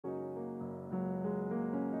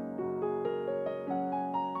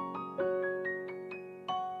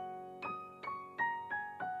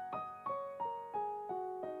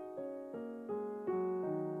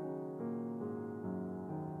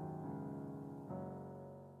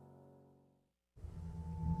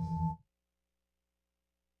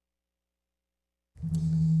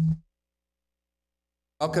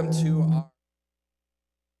Welcome to our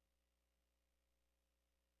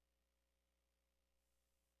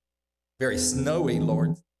very snowy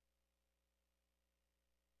Lord.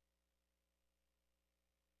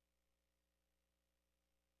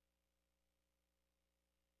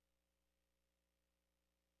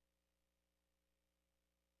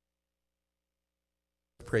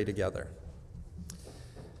 Pray together.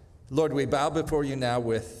 Lord, we bow before you now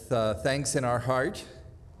with thanks in our heart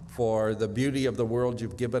for the beauty of the world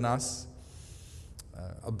you've given us.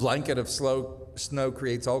 A blanket of snow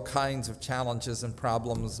creates all kinds of challenges and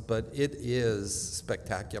problems, but it is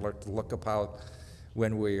spectacular to look upon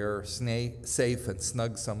when we are safe and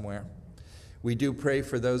snug somewhere. We do pray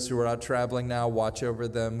for those who are out traveling now. Watch over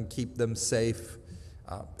them, keep them safe.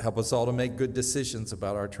 Help us all to make good decisions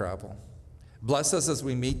about our travel. Bless us as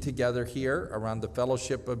we meet together here around the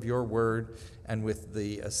fellowship of your word and with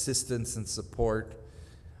the assistance and support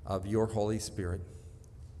of your Holy Spirit.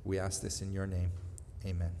 We ask this in your name.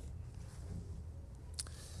 Amen. I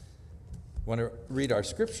want to read our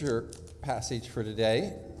scripture passage for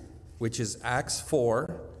today, which is Acts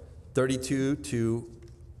 4, 32 to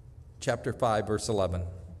chapter 5, verse 11.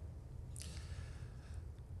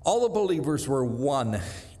 All the believers were one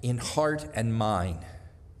in heart and mind.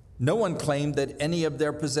 No one claimed that any of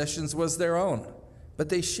their possessions was their own, but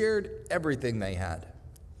they shared everything they had.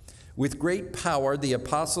 With great power, the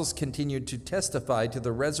apostles continued to testify to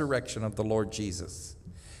the resurrection of the Lord Jesus.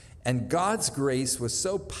 And God's grace was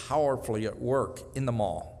so powerfully at work in them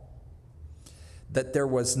all that there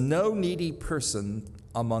was no needy person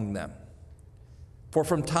among them. For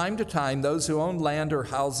from time to time, those who owned land or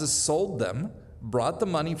houses sold them, brought the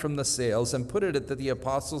money from the sales, and put it at the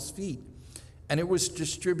apostles' feet, and it was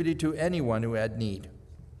distributed to anyone who had need.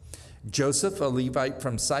 Joseph, a Levite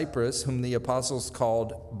from Cyprus, whom the apostles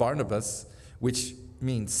called Barnabas, which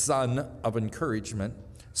means son of encouragement,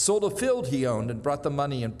 sold a field he owned and brought the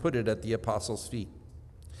money and put it at the apostles' feet.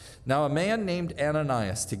 Now a man named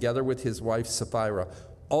Ananias, together with his wife Sapphira,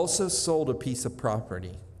 also sold a piece of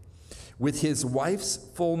property. With his wife's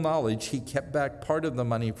full knowledge, he kept back part of the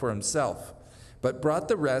money for himself, but brought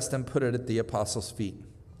the rest and put it at the apostles' feet.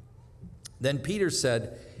 Then Peter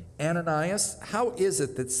said, Ananias, how is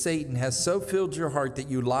it that Satan has so filled your heart that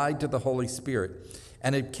you lied to the Holy Spirit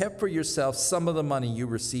and had kept for yourself some of the money you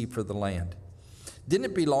received for the land? Didn't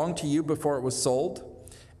it belong to you before it was sold?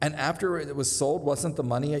 And after it was sold, wasn't the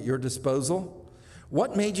money at your disposal?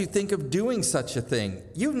 What made you think of doing such a thing?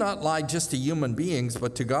 You've not lied just to human beings,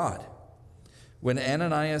 but to God. When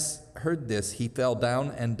Ananias heard this, he fell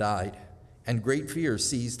down and died, and great fear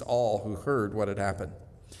seized all who heard what had happened.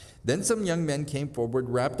 Then some young men came forward,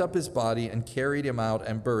 wrapped up his body, and carried him out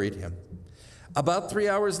and buried him. About 3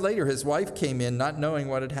 hours later, his wife came in, not knowing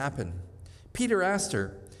what had happened. Peter asked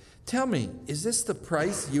her, Tell me, is this the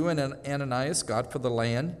price you and Ananias got for the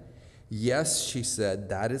land? Yes, she said,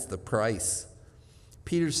 that is the price.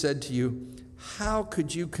 Peter said to you, How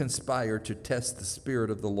could you conspire to test the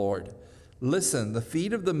Spirit of the Lord? Listen, the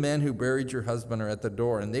feet of the men who buried your husband are at the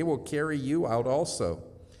door, and they will carry you out also.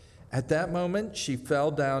 At that moment, she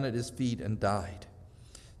fell down at his feet and died.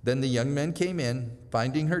 Then the young men came in,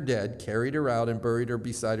 finding her dead, carried her out and buried her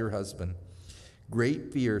beside her husband.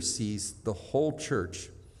 Great fear seized the whole church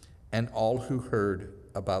and all who heard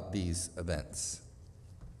about these events.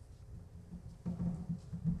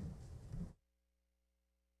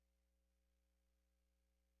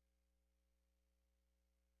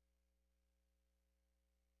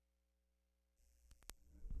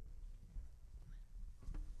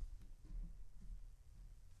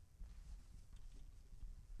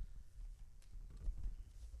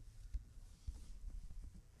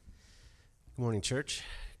 Good morning, church.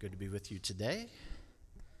 Good to be with you today.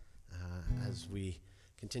 As we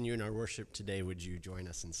continue in our worship today, would you join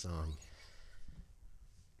us in song?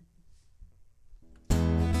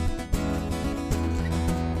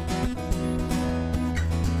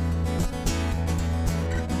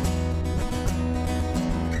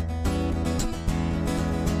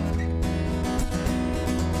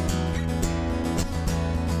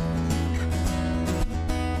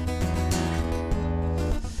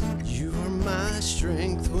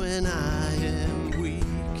 Strength when I am weak.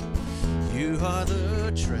 You are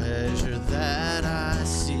the treasure that I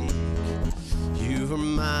seek. You are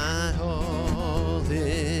my all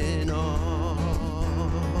in all.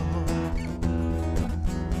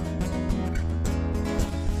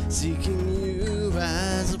 Seeking you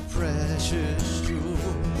as a precious jewel.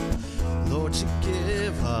 Lord, to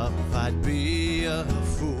give up, I'd be a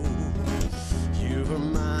fool. You are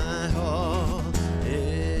my all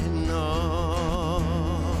in all.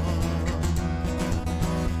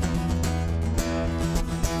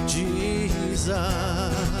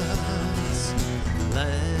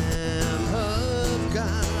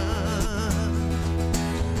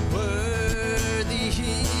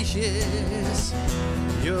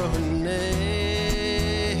 your name.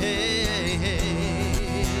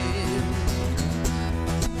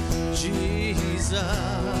 Jesus,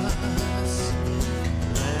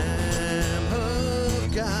 Lamb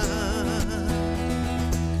of God,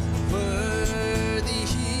 worthy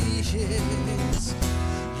is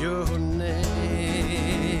your name.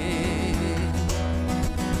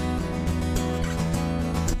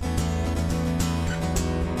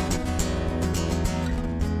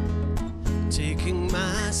 Taking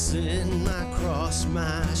my sin, my cross,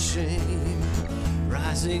 my shame,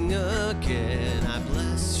 rising again, I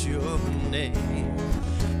bless your name.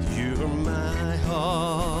 You're my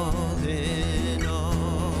all in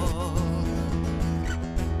all.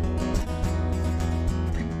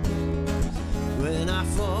 When I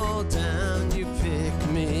fall down, you pick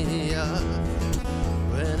me up.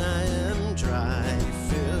 When I am dry, you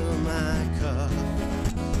fill my cup.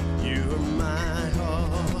 You are my all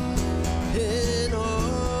in all.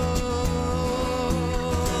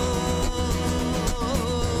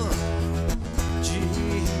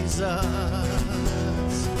 Jesus,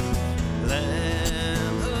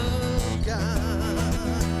 Lamb of God,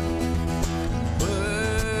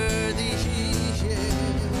 worthy is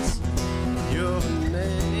your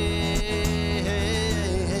name.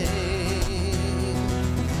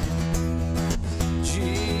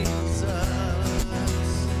 Jesus,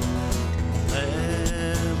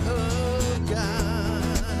 Lamb of God,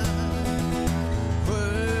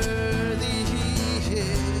 worthy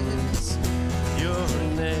is your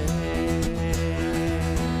name.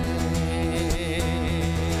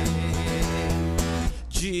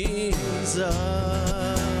 Jesus,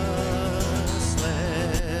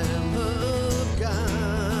 Lamb of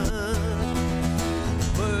God,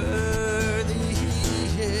 worthy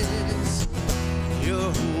is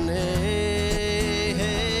your name.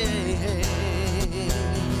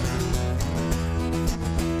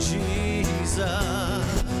 Jesus,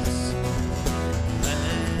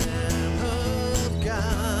 Lamb of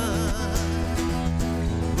God,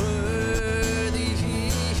 worthy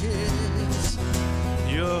is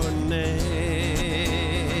your name.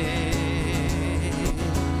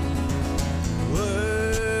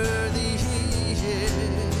 Worthy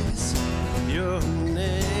is your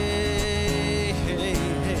name.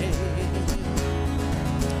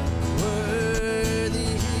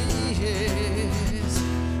 Worthy is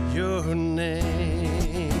your name.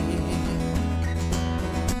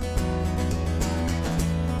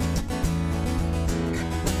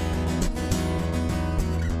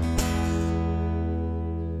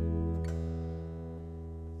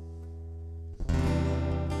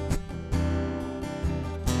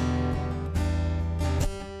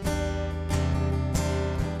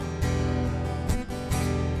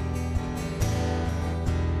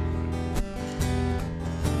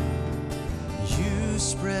 You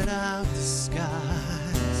spread out the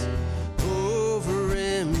skies over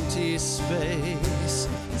empty space,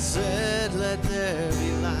 said, let there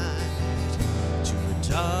be light. To a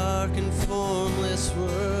dark and formless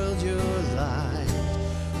world, your light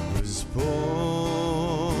was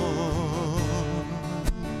born.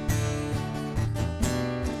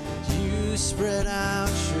 You spread out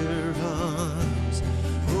your arms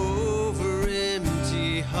over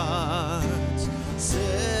empty hearts,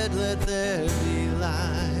 said, let there be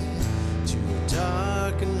light. To a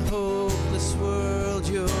dark and hopeless world,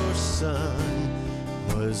 your Son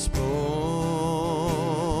was born.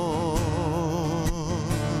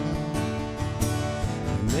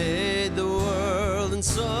 You made the world and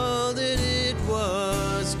saw that it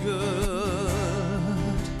was good.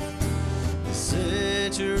 You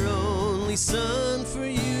sent your only Son, for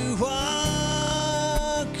you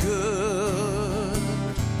are good.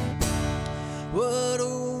 What a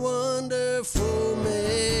wonderful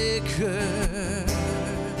maker.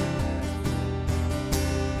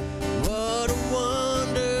 What a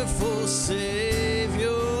wonderful Savior.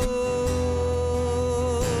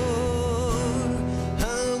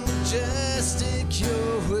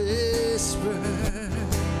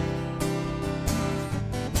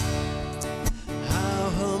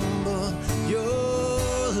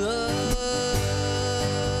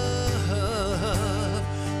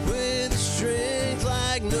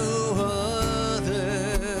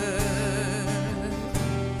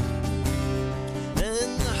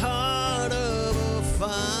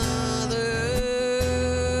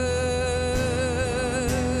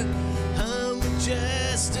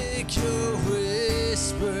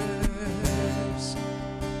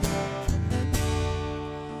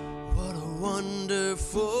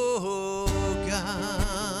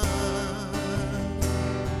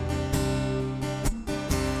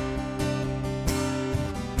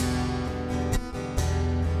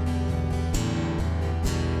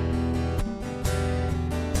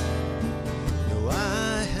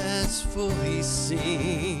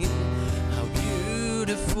 seen how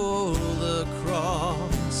beautiful the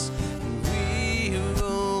cross, and we've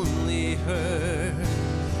only heard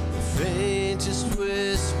the faintest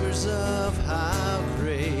whispers of how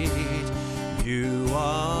great you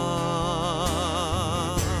are.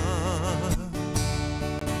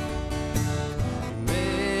 You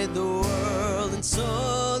made the world and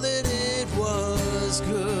saw that it was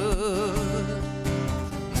good.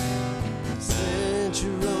 Sent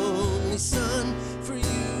your only Son, for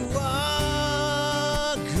you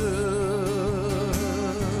are good.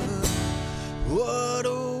 What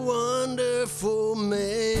a wonderful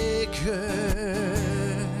Maker.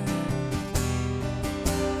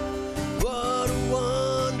 What a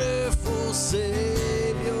wonderful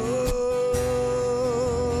Savior.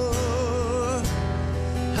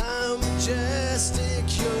 How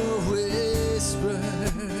majestic your whispers.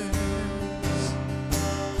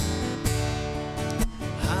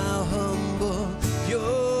 How humble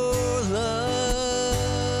your love,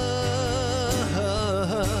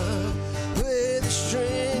 with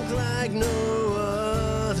strength like no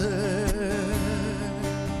other,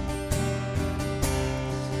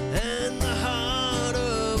 and the heart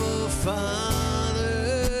of a father.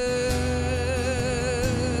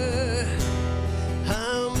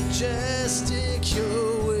 How majestic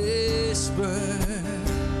your whispers.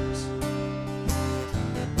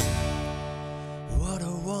 What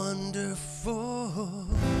a wonderful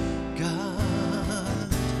God.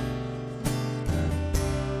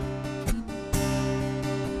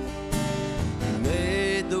 You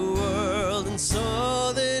made the world and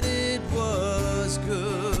saw that it was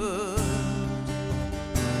good.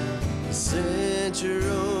 You sent your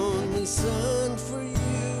only Son, for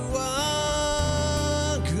you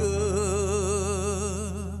are good.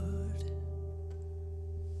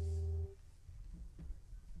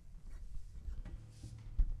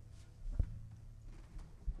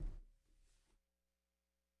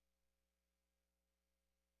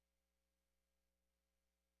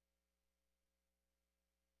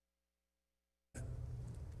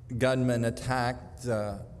 Gunmen attacked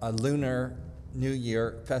a Lunar New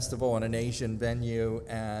Year festival in an Asian venue,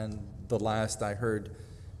 and the last I heard,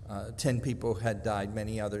 10 people had died,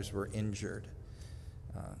 many others were injured.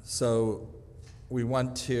 So we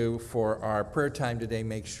want to, for our prayer time today,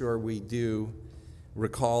 make sure we do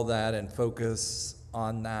recall that and focus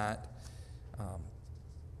on that.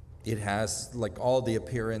 It has, like, all the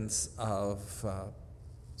appearance of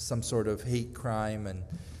some sort of hate crime, and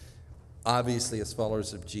obviously, as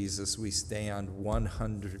followers of Jesus, we stand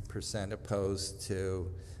 100% opposed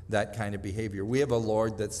to that kind of behavior. We have a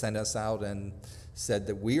Lord that sent us out and said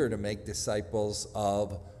that we are to make disciples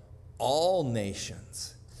of all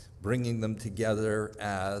nations, bringing them together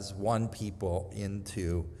as one people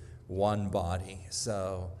into one body.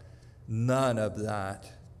 So none of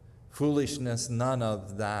that foolishness, none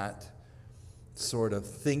of that sort of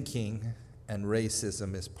thinking and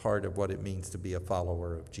racism is part of what it means to be a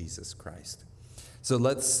follower of Jesus Christ. So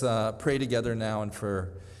let's pray together now, and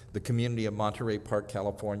for the community of Monterey Park,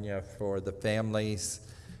 California, for the families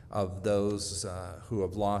of those who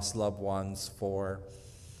have lost loved ones, for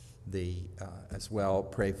the as well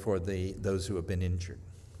pray for those who have been injured.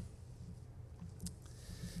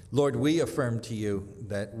 Lord, we affirm to you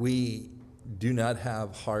that we do not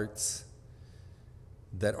have hearts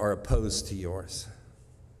that are opposed to yours.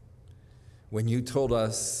 When you told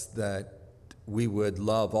us that we would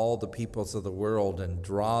love all the peoples of the world and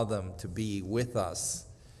draw them to be with us,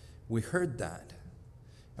 we heard that.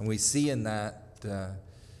 And we see in that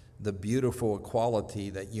the beautiful equality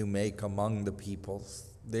that you make among the peoples.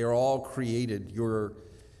 They are all created, your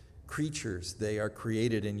creatures. They are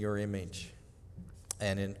created in your image.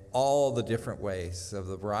 And in all the different ways of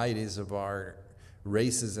the varieties of our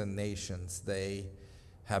races and nations, they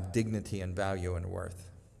have dignity and value and worth.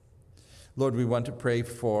 Lord, we want to pray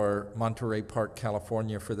for Monterey Park,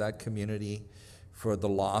 California, for that community, for the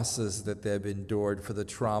losses that they've endured, for the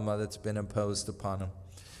trauma that's been imposed upon them.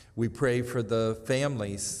 We pray for the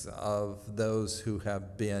families of those who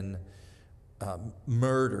have been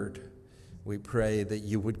murdered. We pray that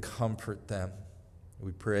you would comfort them.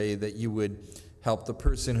 We pray that you would help the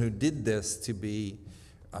person who did this to be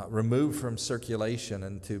removed from circulation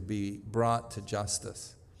and to be brought to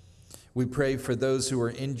justice. We pray for those who are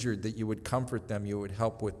injured, that you would comfort them, you would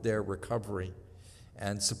help with their recovery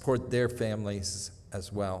and support their families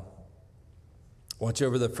as well. Watch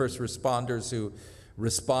over the first responders who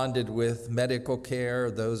responded with medical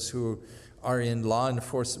care, those who are in law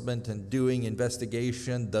enforcement and doing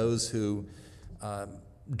investigation, those who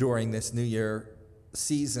during this New Year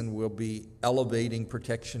season will be elevating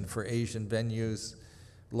protection for Asian venues.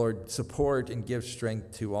 Lord, support and give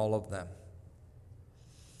strength to all of them.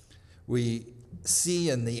 We see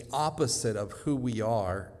in the opposite of who we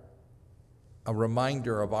are a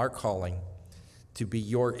reminder of our calling to be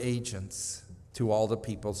your agents to all the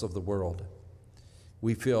peoples of the world.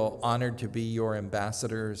 We feel honored to be your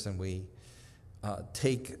ambassadors, and we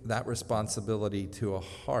take that responsibility to a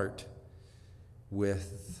heart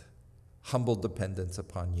with humble dependence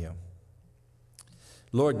upon you.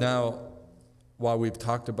 Lord, now, while we've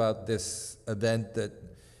talked about this event that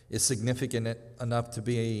is significant enough to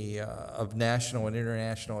be of national and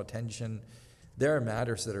international attention, there are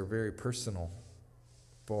matters that are very personal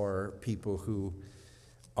for people who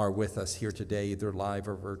are with us here today, either live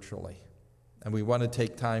or virtually. And we want to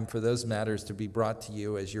take time for those matters to be brought to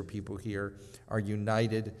you as your people here are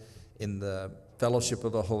united in the fellowship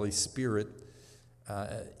of the Holy Spirit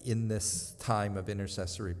in this time of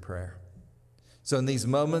intercessory prayer. So in these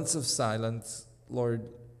moments of silence, Lord,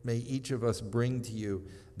 may each of us bring to you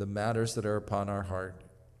the matters that are upon our heart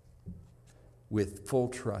with full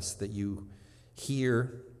trust that you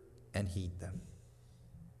hear and heed them.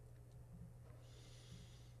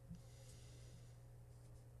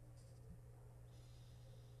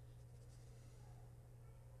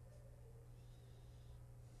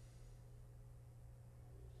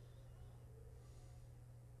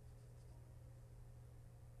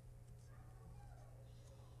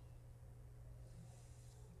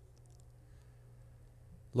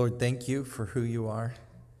 Lord, thank you for who you are,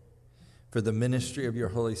 for the ministry of your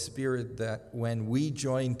Holy Spirit that when we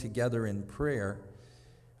join together in prayer,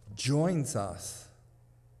 joins us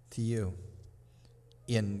to you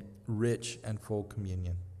in rich and full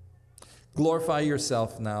communion. Glorify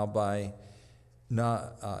yourself now by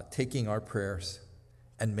taking our prayers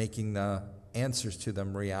and making the answers to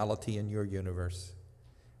them reality in your universe.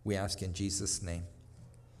 We ask in Jesus' name.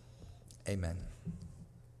 Amen.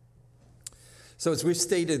 So as we've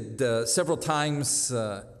stated several times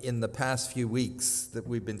in the past few weeks that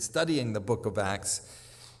we've been studying the book of Acts,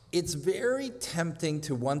 it's very tempting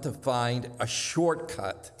to want to find a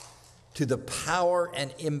shortcut to the power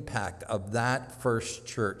and impact of that first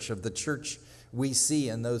church, of the church we see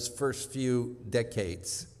in those first few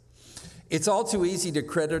decades. It's all too easy to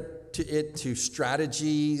credit it to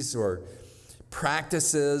strategies or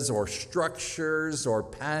practices or structures or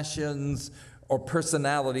passions or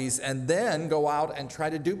personalities, and then go out and try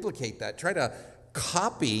to duplicate that, try to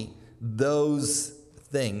copy those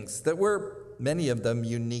things that were, many of them,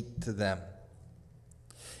 unique to them.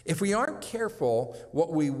 If we aren't careful,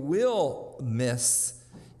 what we will miss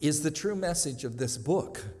is the true message of this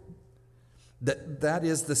book. That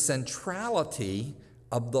is the centrality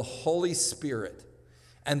of the Holy Spirit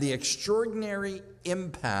and the extraordinary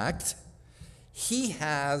impact he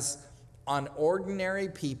has on ordinary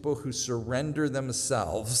people who surrender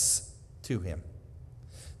themselves to him.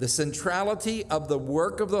 The centrality of the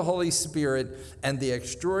work of the Holy Spirit and the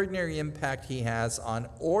extraordinary impact he has on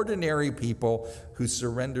ordinary people who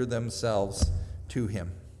surrender themselves to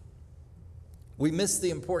him. We miss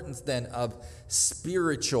the importance then of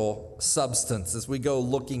spiritual substance as we go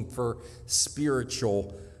looking for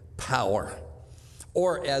spiritual power.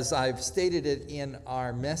 Or as I've stated it in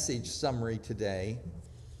our message summary today,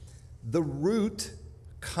 the root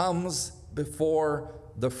comes before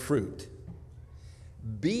the fruit.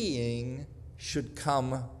 Being should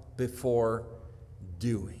come before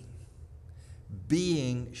doing.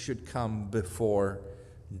 Being should come before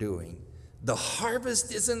doing. The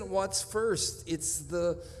harvest isn't what's first. It's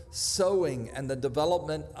the sowing and the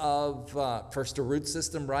development of first a root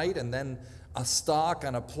system, right? And then a stalk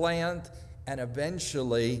and a plant. And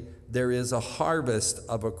eventually there is a harvest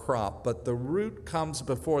of a crop. But the root comes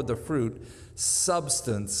before the fruit.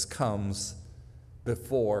 Substance comes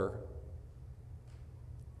before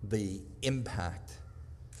the impact.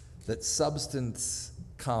 That substance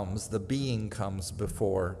comes, the being comes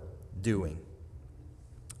before doing.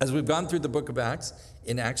 As we've gone through the book of Acts,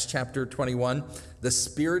 in Acts chapter 21, the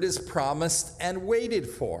Spirit is promised and waited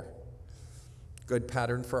for. Good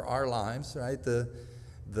pattern for our lives, right?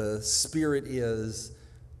 The Spirit is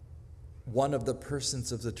one of the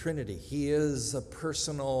persons of the Trinity. He is a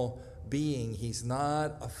personal being. He's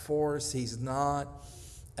not a force. He's not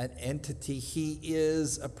an entity. He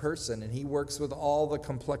is a person, and he works with all the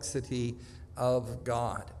complexity of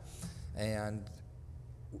God. And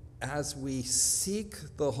as we seek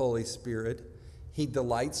the Holy Spirit, he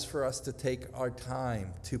delights for us to take our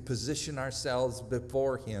time, to position ourselves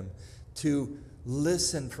before him, to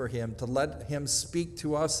listen for him, to let him speak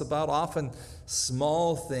to us about often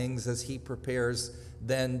small things as he prepares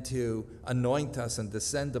then to anoint us and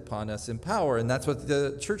descend upon us in power. And that's what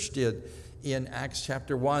the church did in Acts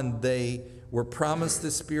chapter 1. They were promised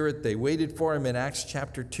the Spirit. They waited for him. In Acts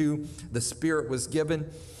chapter 2, the Spirit was given.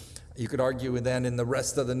 You could argue then in the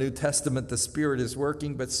rest of the New Testament the Spirit is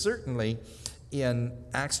working, but certainly in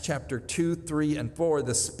Acts chapter 2, 3, and 4,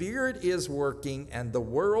 the Spirit is working, and the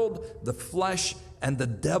world, the flesh, and the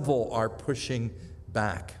devil are pushing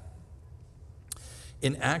back.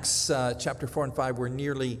 In Acts chapter 4 and 5, we're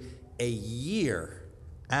nearly a year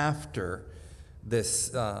after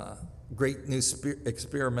this great new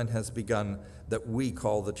experiment has begun that we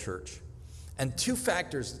call the church. And two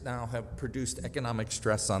factors now have produced economic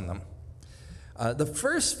stress on them. The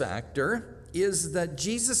first factor is that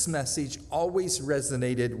Jesus' message always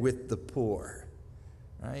resonated with the poor,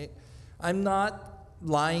 right? I'm not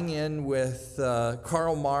lying in with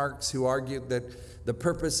Karl Marx, who argued that the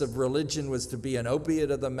purpose of religion was to be an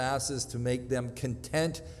opiate of the masses, to make them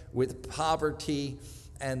content with poverty,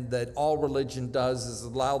 and that all religion does is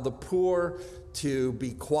allow the poor to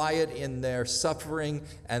be quiet in their suffering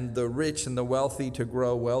and the rich and the wealthy to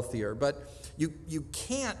grow wealthier. But you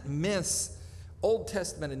can't miss Old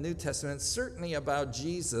Testament and New Testament, certainly about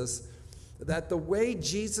Jesus, that the way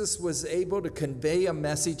Jesus was able to convey a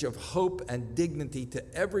message of hope and dignity to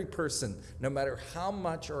every person, no matter how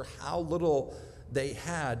much or how little they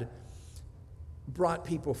had, brought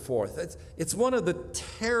people forth. It's one of the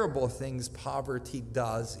terrible things poverty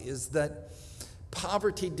does, is that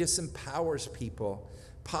poverty disempowers people.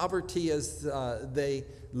 Poverty, as they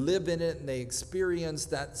live in it and they experience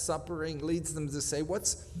that suffering, leads them to say,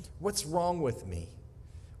 what's wrong with me?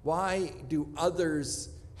 Why do others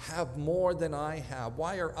have more than I have?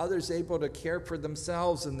 Why are others able to care for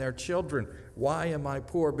themselves and their children? Why am I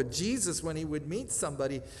poor? But Jesus, when he would meet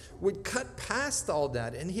somebody, would cut past all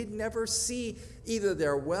that, and he'd never see either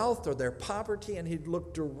their wealth or their poverty, and he'd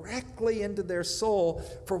look directly into their soul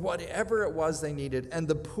for whatever it was they needed. And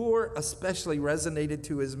the poor especially resonated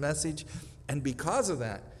to his message, and because of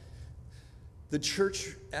that, the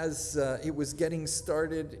church, as it was getting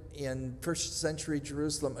started in first century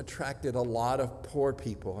Jerusalem, attracted a lot of poor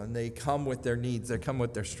people, and they come with their needs, they come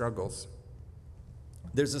with their struggles.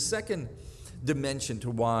 There's a second dimension to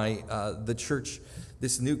why the church,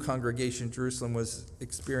 this new congregation in Jerusalem, was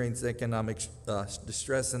experiencing economic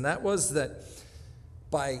distress, and that was that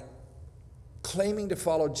by claiming to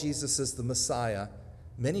follow Jesus as the Messiah,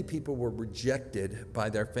 many people were rejected by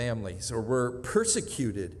their families or were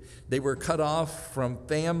persecuted. They were cut off from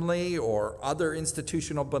family or other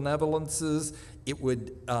institutional benevolences. It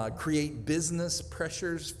would create business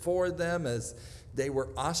pressures for them as they were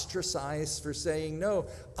ostracized for saying, no,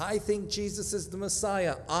 I think Jesus is the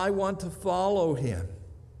Messiah. I want to follow him.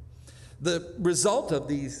 The result of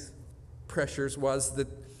these pressures was that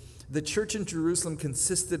the church in Jerusalem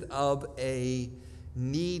consisted of a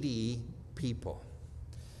needy people.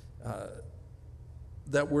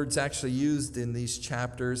 That word's actually used in these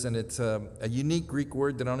chapters, and it's a unique Greek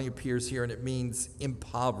word that only appears here, and it means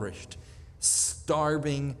impoverished,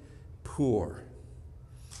 starving, poor.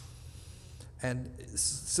 And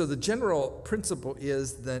so the general principle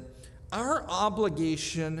is that our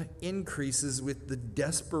obligation increases with the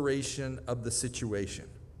desperation of the situation.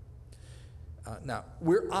 Now,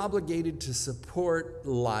 we're obligated to support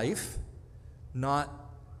life, not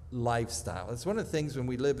lifestyle. It's one of the things when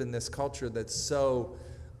we live in this culture that's so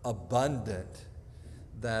abundant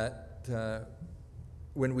that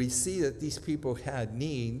when we see that these people had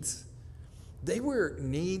needs, they were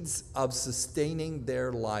needs of sustaining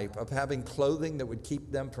their life, of having clothing that would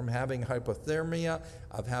keep them from having hypothermia,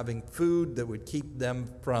 of having food that would keep them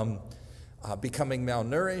from becoming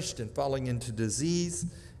malnourished and falling into disease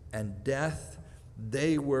and death.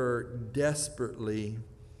 They were desperately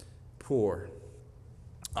poor.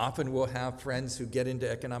 Often we'll have friends who get into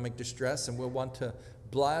economic distress and we'll want to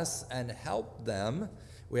bless and help them.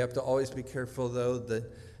 We have to always be careful, though,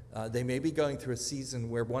 that they may be going through a season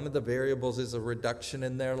where one of the variables is a reduction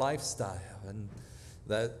in their lifestyle. And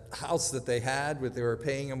the house that they had, they were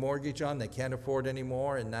paying a mortgage on, they can't afford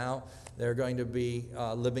anymore, and now they're going to be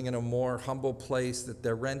living in a more humble place that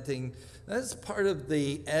they're renting. That's part of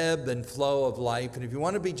the ebb and flow of life. And if you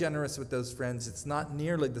want to be generous with those friends, it's not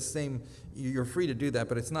nearly the same. You're free to do that,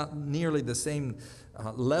 but it's not nearly the same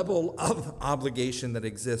level of obligation that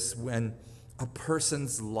exists when a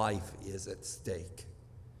person's life is at stake.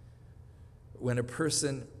 When a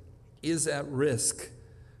person is at risk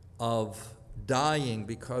of dying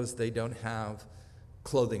because they don't have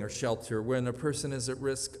clothing or shelter, when a person is at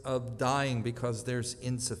risk of dying because there's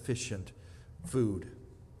insufficient food.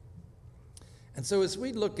 And so as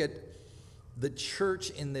we look at the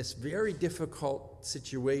church in this very difficult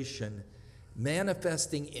situation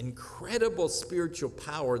manifesting incredible spiritual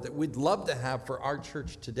power that we'd love to have for our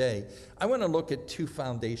church today, I want to look at two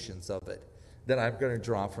foundations of it that I'm going to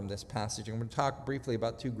draw from this passage. I'm going to talk briefly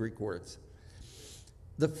about two Greek words.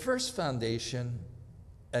 The first foundation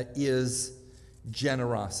is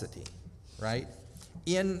generosity, right?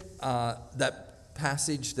 In that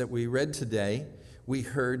passage that we read today, we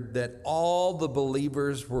heard that all the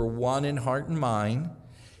believers were one in heart and mind,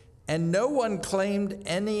 and no one claimed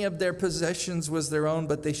any of their possessions was their own,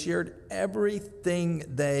 but they shared everything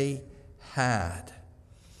they had.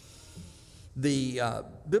 The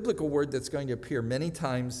biblical word that's going to appear many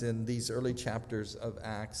times in these early chapters of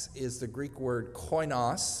Acts is the Greek word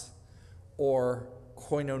koinos or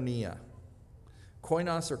koinonia.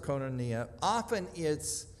 Koinos or koinonia. Often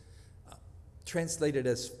it's translated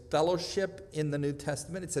as fellowship in the New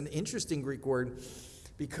Testament. It's an interesting Greek word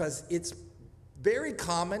because it's very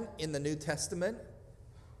common in the New Testament.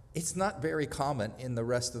 It's not very common in the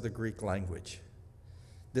rest of the Greek language.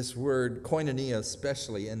 This word koinonia,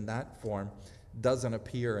 especially in that form, doesn't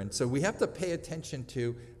appear. And so we have to pay attention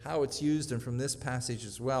to how it's used and from this passage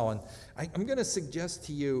as well. And I'm going to suggest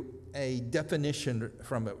to you a definition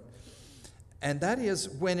from it. And that is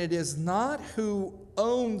when it is not who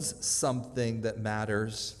owns something that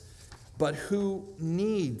matters, but who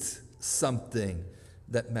needs something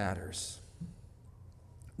that matters.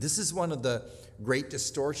 This is one of the great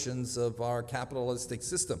distortions of our capitalistic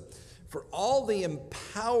system. For all the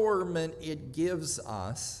empowerment it gives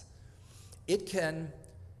us, it can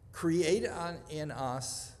create in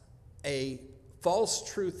us a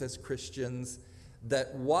false truth as Christians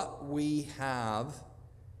that what we have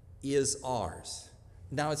is ours.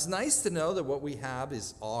 Now, it's nice to know that what we have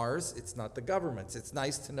is ours. It's not the government's. It's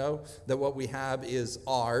nice to know that what we have is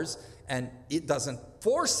ours, and it doesn't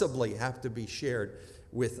forcibly have to be shared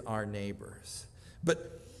with our neighbors.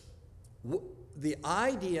 But the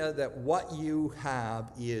idea that what you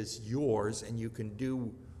have is yours and you can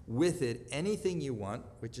do with it anything you want,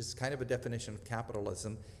 which is kind of a definition of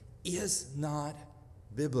capitalism, is not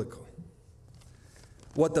biblical.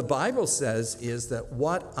 What the Bible says is that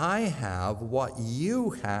what I have, what you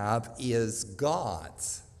have, is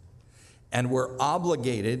God's. And we're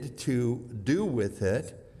obligated to do with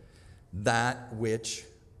it that which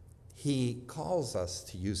He calls us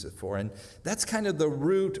to use it for. And that's kind of the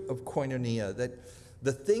root of koinonia, that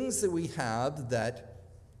the things that we have that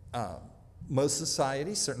most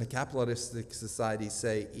societies, certainly capitalistic societies,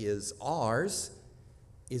 say is ours,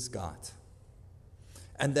 is God's.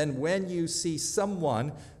 And then when you see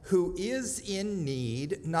someone who is in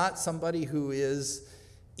need, not somebody who is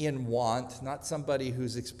in want, not somebody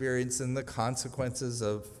who's experiencing the consequences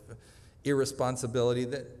of irresponsibility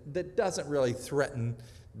that doesn't really threaten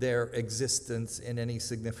their existence in any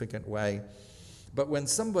significant way. But when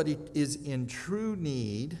somebody is in true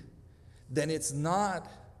need, then it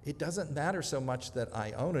doesn't matter so much that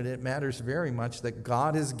I own it. It matters very much that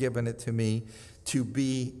God has given it to me to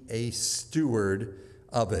be a steward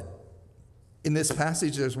of it. In this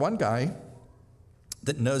passage, there's one guy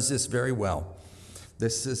that knows this very well.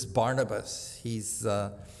 This is Barnabas. He's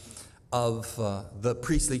of the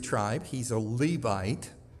priestly tribe. He's a Levite.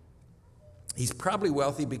 He's probably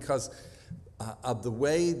wealthy because of the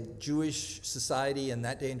way Jewish society in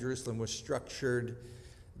that day in Jerusalem was structured.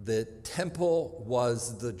 The temple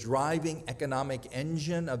was the driving economic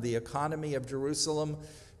engine of the economy of Jerusalem.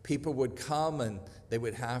 People would come and they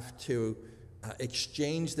would have to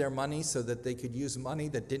exchange their money so that they could use money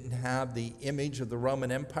that didn't have the image of the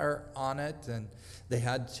Roman Empire on it, and they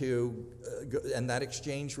had to, and that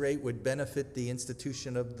exchange rate would benefit the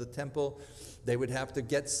institution of the temple. They would have to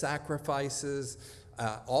get sacrifices,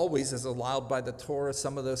 always as allowed by the Torah.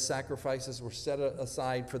 Some of those sacrifices were set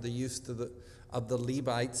aside for the use of the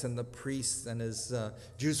Levites and the priests, and as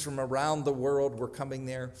Jews from around the world were coming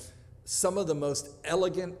there. Some of the most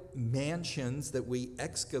elegant mansions that we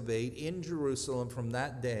excavate in Jerusalem from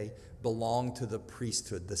that day belong to the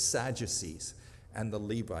priesthood, the Sadducees and the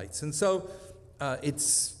Levites. And so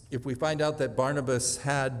if we find out that Barnabas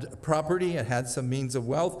had property and had some means of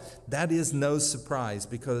wealth, that is no surprise,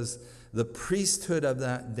 because the priesthood of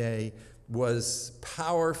that day was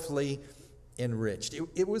powerfully enriched.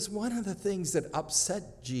 It was one of the things that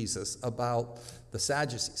upset Jesus about the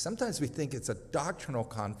Sadducees. Sometimes we think it's a doctrinal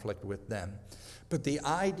conflict with them, but the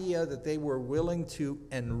idea that they were willing to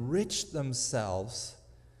enrich themselves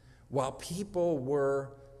while people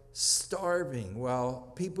were starving,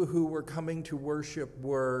 while people who were coming to worship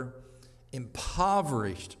were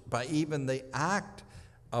impoverished by even the act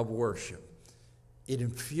of worship, it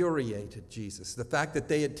infuriated Jesus. The fact that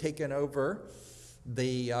they had taken over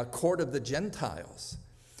the court of the Gentiles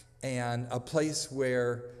and a place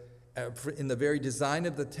where, in the very design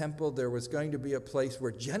of the temple, there was going to be a place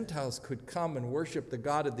where Gentiles could come and worship the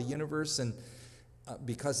God of the universe. And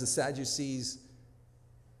because the Sadducees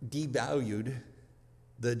devalued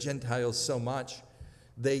the Gentiles so much,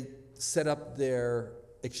 they set up their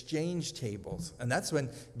exchange tables. And that's when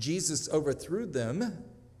Jesus overthrew them,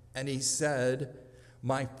 and he said,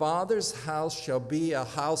 "My Father's house shall be a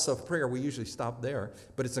house of prayer." We usually stop there,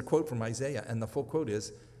 but it's a quote from Isaiah, and the full quote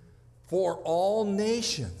is, "For all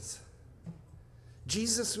nations."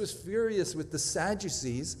 Jesus was furious with the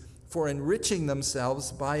Sadducees for enriching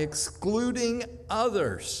themselves by excluding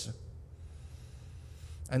others.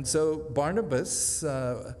 And so Barnabas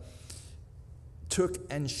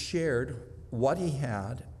took and shared what he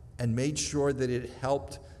had and made sure that it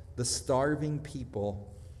helped the starving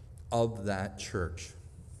people of that church.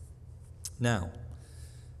 Now,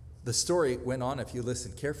 the story went on, if you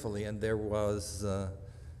listen carefully, and there was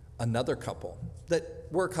another couple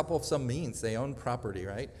that were a couple of some means. They owned property,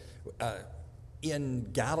 right?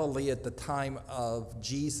 In Galilee at the time of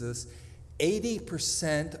Jesus,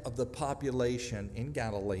 80% of the population in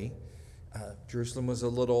Galilee, Jerusalem was a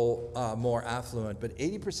little more affluent, but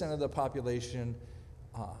 80% of the population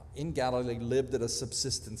in Galilee lived at a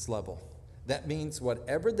subsistence level. That means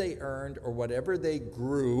whatever they earned or whatever they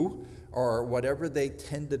grew or whatever they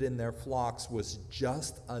tended in their flocks was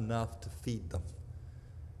just enough to feed them.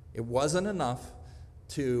 It wasn't enough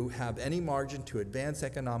to have any margin to advance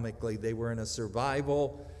economically. They were in a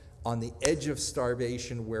survival on the edge of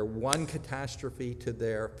starvation, where one catastrophe to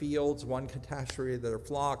their fields, one catastrophe to their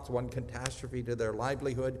flocks, one catastrophe to their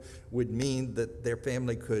livelihood would mean that their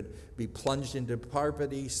family could be plunged into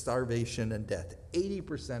poverty, starvation, and death.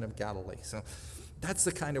 80% of Galilee. So that's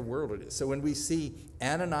the kind of world it is. So when we see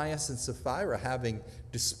Ananias and Sapphira having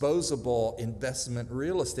disposable investment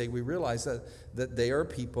real estate, we realize that they are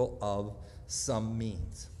people of some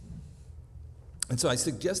means. And so I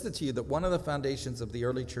suggested to you that one of the foundations of the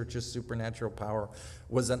early church's supernatural power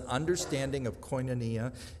was an understanding of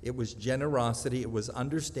koinonia. It was generosity. It was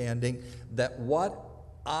understanding that what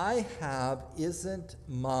I have isn't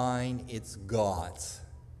mine, it's God's.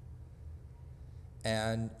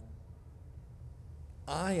 And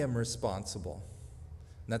I am responsible.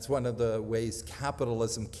 And that's one of the ways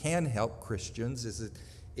capitalism can help Christians, is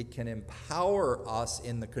it can empower us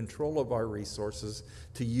in the control of our resources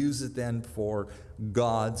to use it then for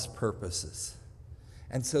God's purposes.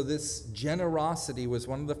 And so this generosity was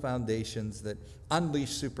one of the foundations that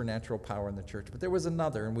unleashed supernatural power in the church. But there was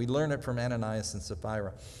another, and we learn it from Ananias and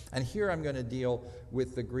Sapphira. And here I'm going to deal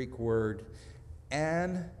with the Greek word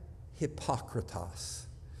anhypocritos.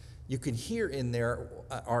 You can hear in there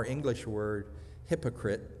our English word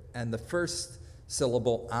hypocrite, and the first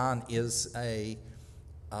syllable an is a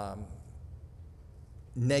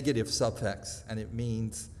negative suffix, and it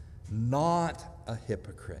means not a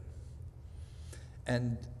hypocrite.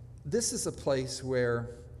 And this is a place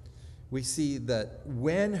where we see that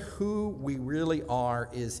when who we really are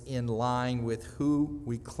is in line with who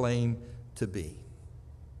we claim to be.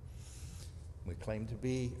 We claim to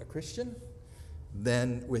be a Christian,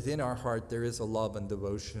 then within our heart there is a love and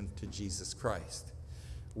devotion to Jesus Christ.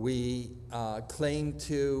 We claim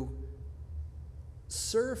to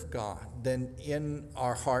serve God, then in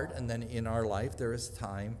our heart and then in our life there is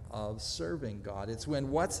time of serving God. It's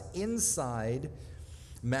when what's inside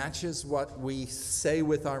matches what we say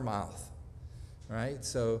with our mouth, right?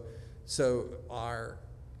 So our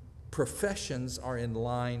professions are in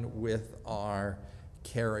line with our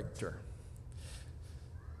character.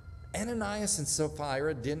 Ananias and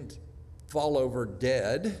Sapphira didn't fall over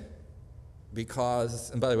dead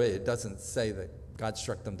because, and by the way, it doesn't say that God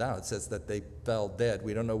struck them down. It says that they fell dead.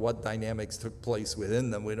 We don't know what dynamics took place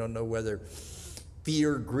within them. We don't know whether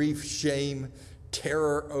fear, grief, shame,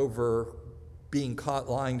 terror over being caught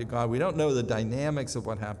lying to God. We don't know the dynamics of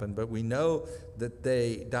what happened, but we know that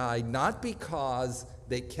they died not because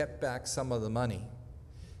they kept back some of the money.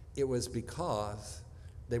 It was because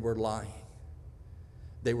they were lying.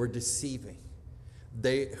 They were deceiving.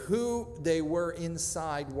 Who they were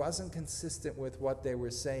inside wasn't consistent with what they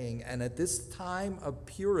were saying. And at this time of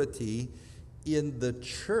purity in the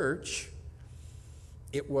church,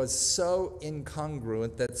 it was so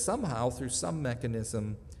incongruent that somehow, through some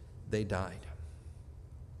mechanism, they died.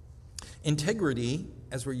 Integrity,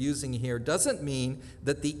 as we're using here, doesn't mean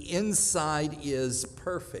that the inside is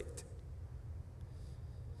perfect.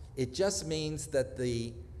 It just means that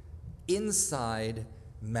the inside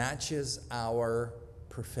matches our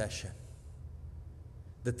profession.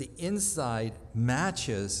 That the inside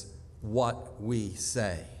matches what we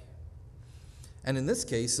say. And in this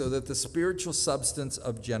case, so that the spiritual substance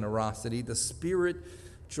of generosity, the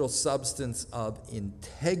spiritual substance of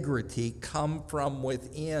integrity come from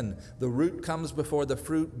within. The root comes before the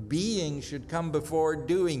fruit. Being should come before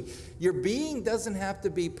doing. Your being doesn't have to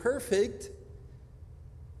be perfect,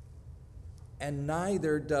 and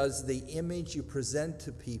neither does the image you present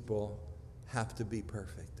to people have to be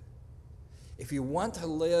perfect. If you want to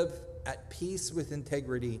live at peace with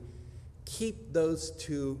integrity, keep those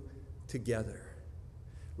two together.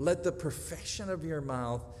 Let the profession of your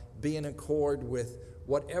mouth be in accord with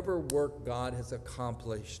whatever work God has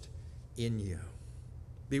accomplished in you.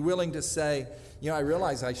 Be willing to say, I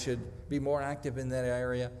realize I should be more active in that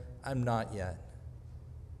area. I'm not yet.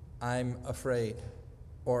 I'm afraid,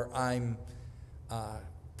 or I'm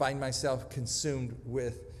find myself consumed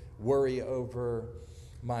with worry over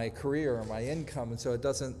my career or my income, and so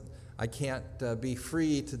I can't be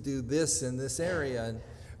free to do this in this area, and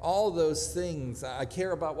all those things. I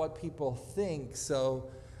care about what people think, so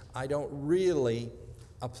I don't really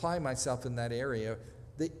apply myself in that area.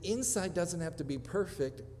 The inside doesn't have to be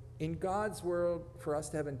perfect. In God's world, for us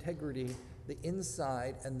to have integrity, the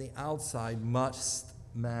inside and the outside must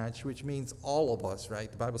match, which means all of us,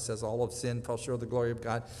 right? The Bible says all of sin fall short of the glory of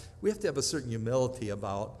God. We have to have a certain humility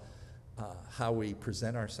about how we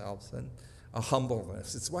present ourselves, and a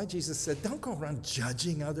humbleness. It's why Jesus said, don't go around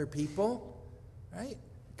judging other people, right?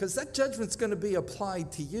 Because that judgment's going to be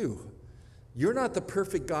applied to you. You're not the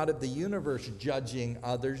perfect God of the universe judging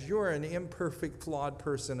others. You're an imperfect, flawed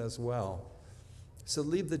person as well. So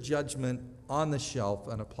leave the judgment on the shelf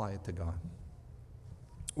and apply it to God.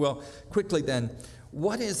 Well, quickly then,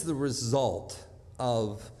 what is the result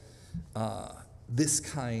of this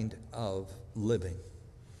kind of living?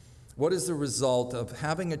 What is the result of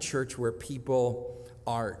having a church where people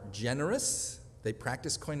are generous, they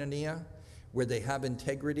practice koinonia, where they have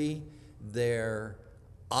integrity, they're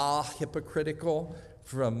anhypocritical?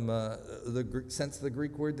 From the sense of the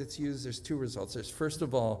Greek word that's used, there's two results. There's, first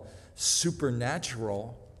of all,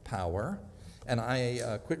 supernatural power. And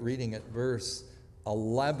I quit reading at verse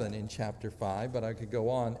 11 in chapter 5, but I could go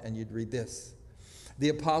on and you'd read this. The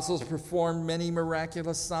apostles performed many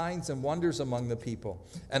miraculous signs and wonders among the people,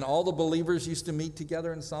 and all the believers used to meet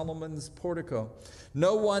together in Solomon's portico.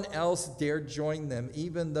 No one else dared join them,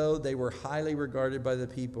 even though they were highly regarded by the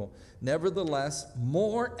people. Nevertheless,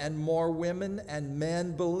 more and more women and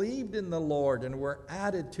men believed in the Lord and were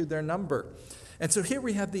added to their number. And so here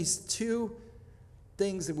we have these two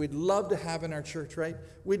things that we'd love to have in our church, right?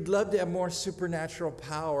 We'd love to have more supernatural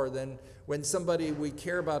power than when somebody we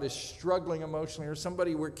care about is struggling emotionally, or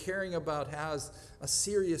somebody we're caring about has a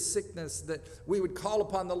serious sickness, that we would call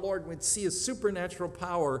upon the Lord and we'd see a supernatural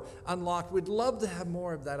power unlocked. We'd love to have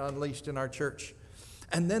more of that unleashed in our church.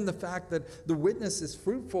 And then the fact that the witness is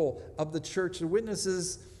fruitful of the church, the witness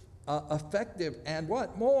is effective, and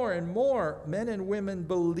what? More and more men and women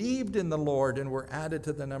believed in the Lord and were added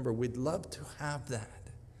to the number. We'd love to have that.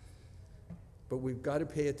 But we've got to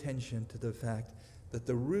pay attention to the fact that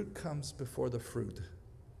the root comes before the fruit,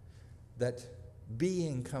 that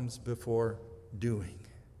being comes before doing,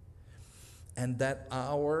 and that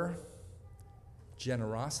our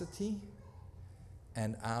generosity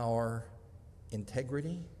and our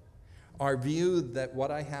integrity, our view that what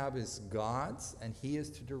I have is God's and He is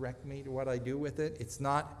to direct me to what I do with it. It's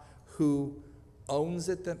not who owns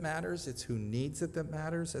it that matters, it's who needs it that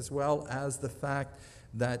matters, as well as the fact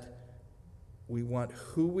that we want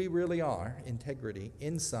who we really are, integrity,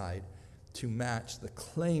 inside, to match the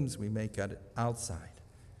claims we make outside.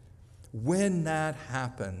 When that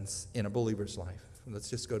happens in a believer's life, let's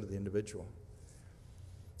just go to the individual,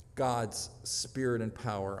 God's spirit and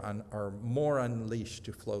power are more unleashed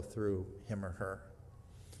to flow through him or her.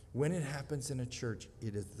 When it happens in a church,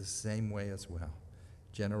 it is the same way as well.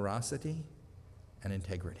 Generosity and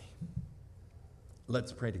integrity.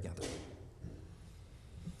 Let's pray together.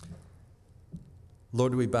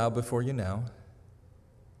 Lord, we bow before you now,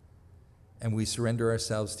 and we surrender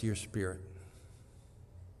ourselves to your Spirit.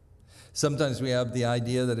 Sometimes we have the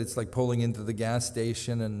idea that it's like pulling into the gas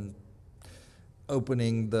station and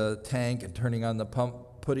opening the tank and turning on the pump,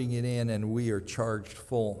 putting it in, and we are charged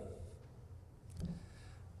full.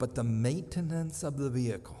 But the maintenance of the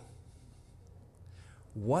vehicle,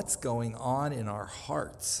 what's going on in our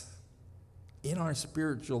hearts, in our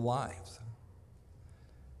spiritual lives,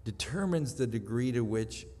 determines the degree to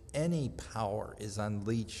which any power is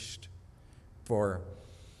unleashed for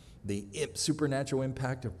the supernatural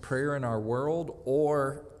impact of prayer in our world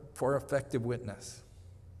or for effective witness.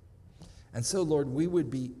 And so, Lord, we would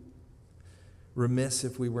be remiss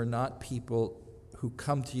if we were not people who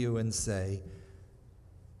come to you and say,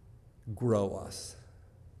 grow us.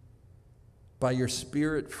 By your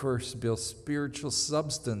Spirit first, build spiritual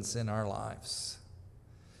substance in our lives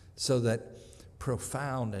so that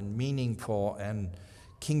profound and meaningful and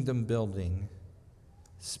kingdom-building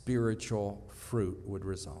spiritual fruit would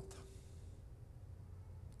result.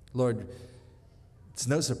 Lord, it's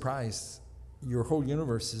no surprise your whole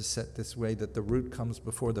universe is set this way that the root comes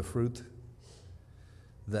before the fruit,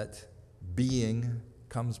 that being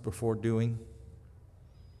comes before doing.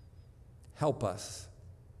 Help us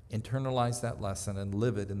internalize that lesson and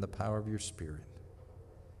live it in the power of your Spirit.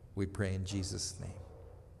 We pray in Jesus' name.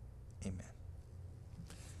 Amen.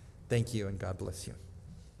 Thank you, and God bless you.